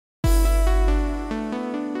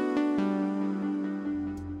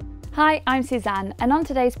Hi, I'm Suzanne, and on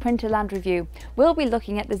today's Printerland review, we'll be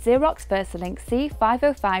looking at the Xerox VersaLink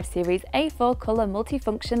C505 Series A4 colour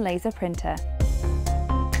multifunction laser printer.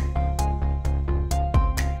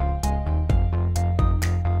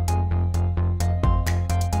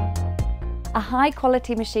 A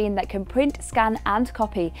high-quality machine that can print, scan and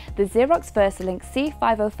copy, the Xerox VersaLink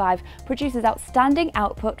C505 produces outstanding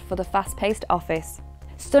output for the fast-paced office.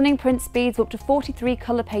 Stunning print speeds up to 43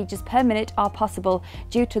 colour pages per minute are possible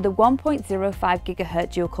due to the 1.05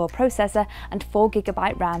 GHz dual-core processor and 4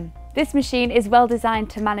 GB RAM. This machine is well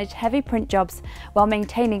designed to manage heavy print jobs while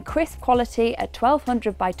maintaining crisp quality at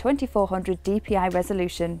 1200 by 2400 dpi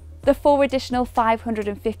resolution. The 4 additional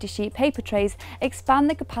 550 sheet paper trays expand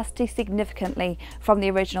the capacity significantly from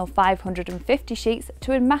the original 550 sheets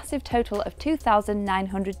to a massive total of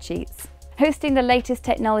 2,900 sheets. Hosting the latest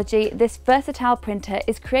technology, this versatile printer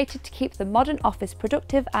is created to keep the modern office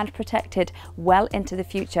productive and protected well into the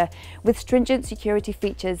future, with stringent security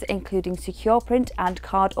features including secure print and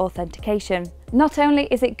card authentication. Not only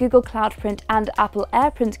is it Google Cloud Print and Apple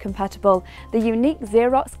Airprint compatible, the unique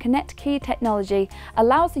Xerox ConnectKey technology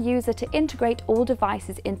allows the user to integrate all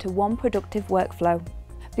devices into one productive workflow.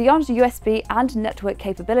 Beyond USB and network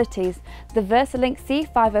capabilities, the VersaLink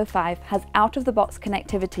C505 has out-of-the-box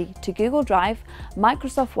connectivity to Google Drive,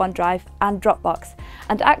 Microsoft OneDrive and Dropbox,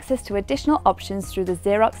 and access to additional options through the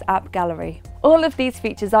Xerox App Gallery. All of these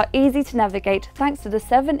features are easy to navigate thanks to the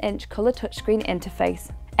 7-inch colour touchscreen interface.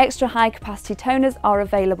 Extra high-capacity toners are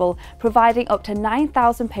available, providing up to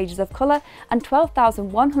 9,000 pages of colour and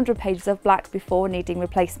 12,100 pages of black before needing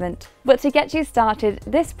replacement. But to get you started,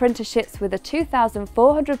 this printer ships with a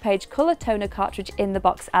 2,400 page colour toner cartridge in the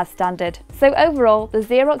box as standard. So overall, the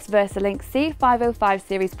Xerox VersaLink C505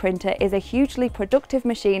 Series printer is a hugely productive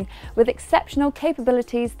machine with exceptional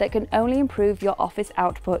capabilities that can only improve your office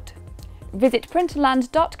output. Visit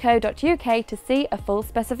printerland.co.uk to see a full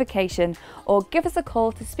specification, or give us a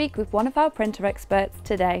call to speak with one of our printer experts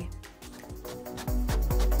today.